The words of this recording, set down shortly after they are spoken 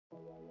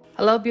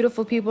Hello,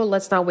 beautiful people.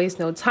 Let's not waste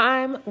no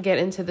time. Get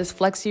into this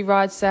flexi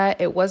rod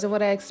set. It wasn't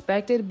what I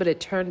expected, but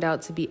it turned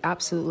out to be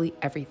absolutely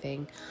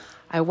everything.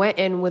 I went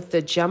in with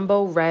the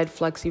jumbo red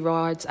flexi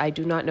rods. I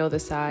do not know the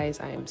size.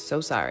 I am so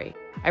sorry.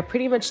 I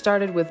pretty much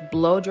started with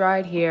blow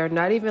dried hair,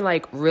 not even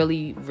like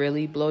really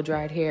blow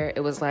dried hair.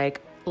 It was like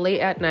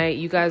late at night.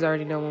 You guys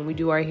already know when we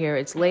do our hair,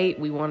 it's late.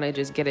 We want to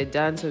just get it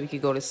done so we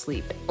could go to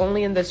sleep.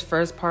 Only in this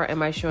first part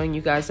am I showing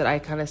you guys that I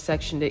kind of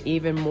sectioned it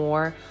even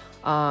more.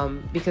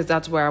 Because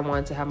that's where I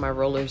wanted to have my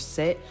rollers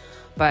sit,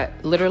 but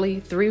literally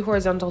 3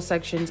 horizontal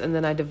sections, and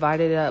then I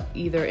divided it up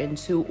either in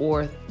 2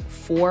 or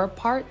 4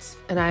 parts,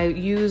 and I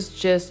used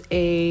just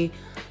a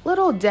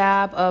little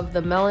dab of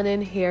the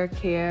Melanin Hair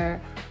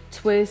Care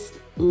Twist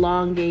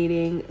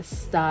Elongating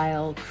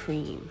Style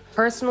Cream.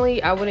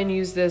 Personally, I wouldn't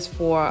use this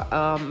for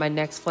my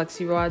next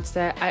flexi rod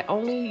set. I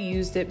only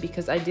used it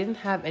because I didn't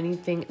have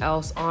anything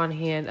else on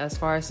hand as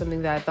far as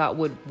something that I thought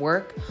would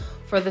work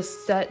for the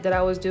set that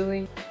I was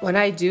doing. When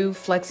I do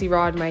flexi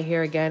rod my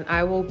hair again,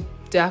 I will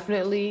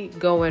definitely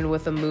go in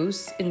with a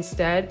mousse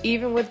instead,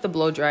 even with the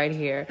blow dried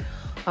hair,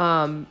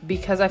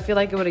 because I feel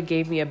like it would have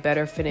gave me a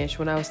better finish.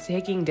 When I was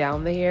taking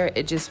down the hair,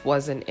 it just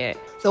wasn't it.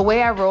 The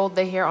way I rolled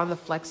the hair on the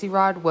flexi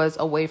rod was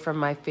away from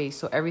my face,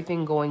 so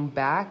everything going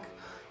back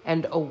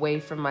and away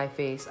from my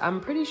face. I'm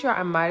pretty sure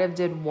I might have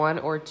did 1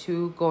 or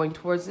 2 going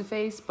towards the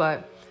face,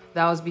 but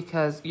that was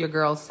because your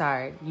girl's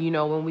tired. You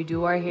know, when we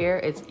do our hair,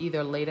 it's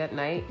either late at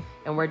night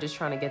and we're just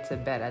trying to get to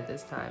bed at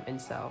this time. And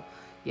so,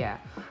 yeah,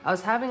 I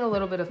was having a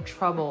little bit of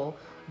trouble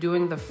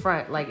doing the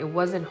front. Like, it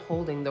wasn't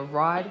holding the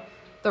rod.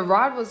 The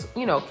rod was,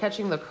 you know,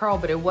 catching the curl,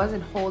 but it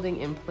wasn't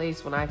holding in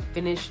place when I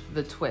finished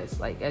the twist.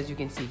 Like, as you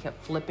can see,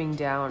 kept flipping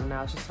down, and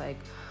I was just like,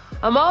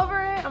 I'm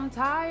over it. I'm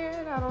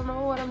tired. I don't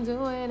know what I'm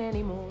doing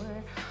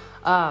anymore.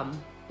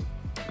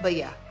 But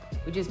yeah.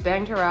 We just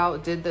banged her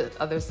out, did the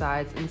other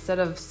sides. Instead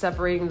of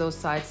separating those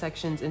side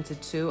sections into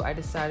 2, I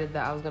decided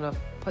that I was gonna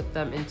put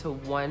them into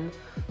 1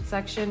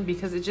 section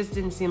because it just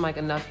didn't seem like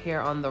enough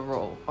hair on the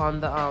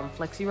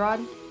flexi rod.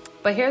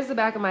 But here's the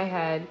back of my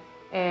head,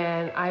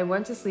 and I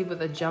went to sleep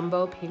with a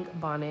jumbo pink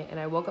bonnet, and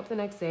I woke up the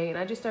next day and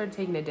I just started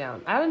taking it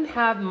down. I didn't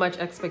have much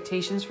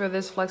expectations for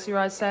this flexi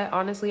rod set,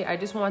 honestly. I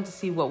just wanted to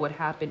see what would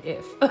happen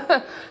if,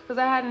 because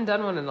I hadn't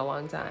done one in a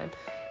long time.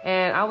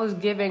 And I was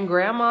giving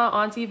grandma,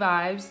 auntie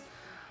vibes.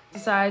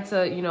 Decided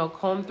to, you know,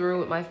 comb through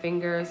with my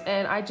fingers,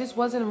 and I just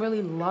wasn't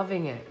really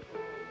loving it.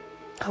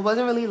 I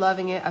wasn't really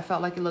loving it. I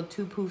felt like it looked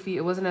too poofy.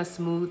 It wasn't as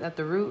smooth at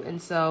the root,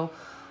 and so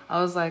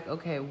I was like,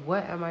 okay,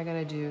 what am I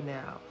gonna do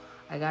now?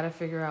 I gotta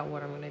figure out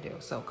what I'm gonna do.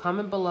 So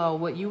comment below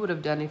what you would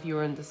have done if you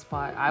were in the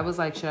spot. I was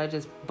like, should I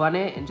just bun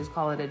it and just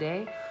call it a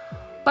day?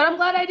 But I'm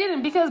glad I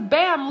didn't, because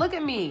bam, look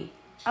at me.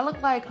 I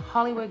look like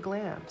Hollywood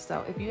glam.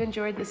 So if you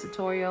enjoyed this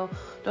tutorial,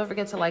 don't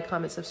forget to like,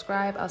 comment,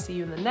 subscribe. I'll see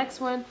you in the next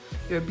one.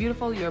 You're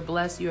beautiful, you're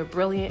blessed, you're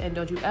brilliant, and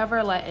don't you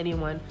ever let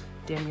anyone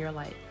dim your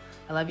light.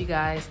 I love you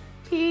guys.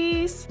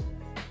 Peace.